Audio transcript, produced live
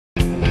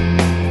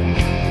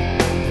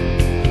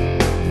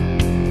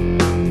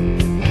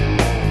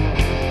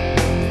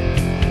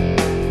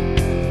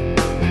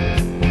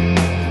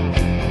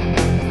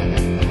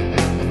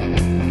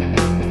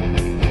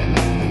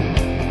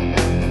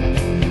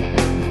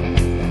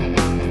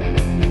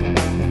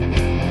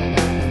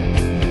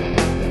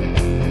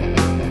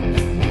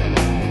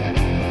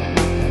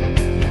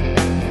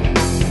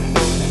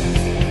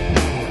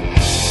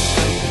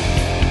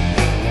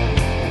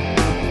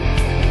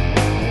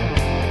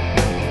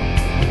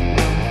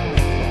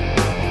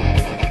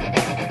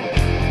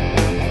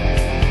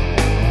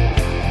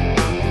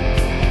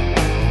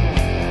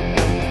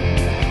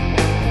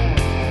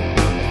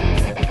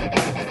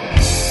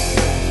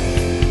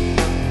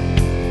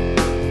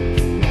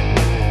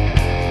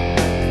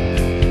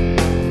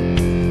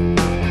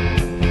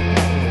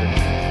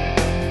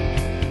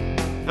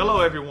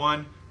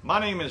My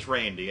name is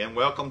Randy and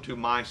welcome to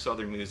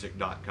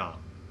MySouthernMusic.com.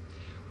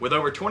 With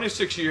over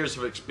 26 years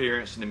of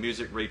experience in the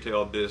music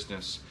retail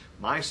business,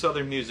 My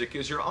Southern Music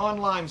is your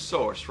online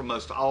source for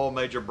most all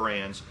major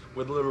brands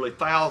with literally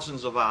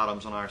thousands of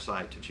items on our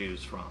site to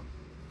choose from.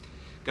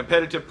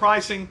 Competitive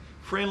pricing,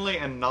 friendly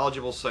and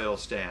knowledgeable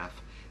sales staff,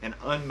 and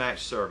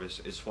unmatched service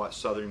is what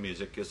Southern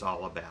Music is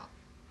all about.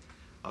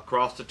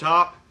 Across the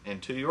top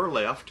and to your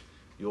left,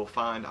 you'll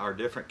find our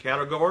different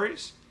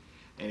categories.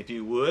 And if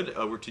you would,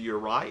 over to your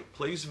right,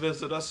 please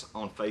visit us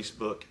on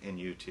Facebook and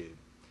YouTube.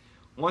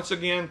 Once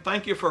again,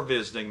 thank you for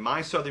visiting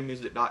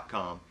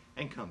MySouthernMusic.com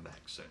and come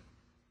back soon.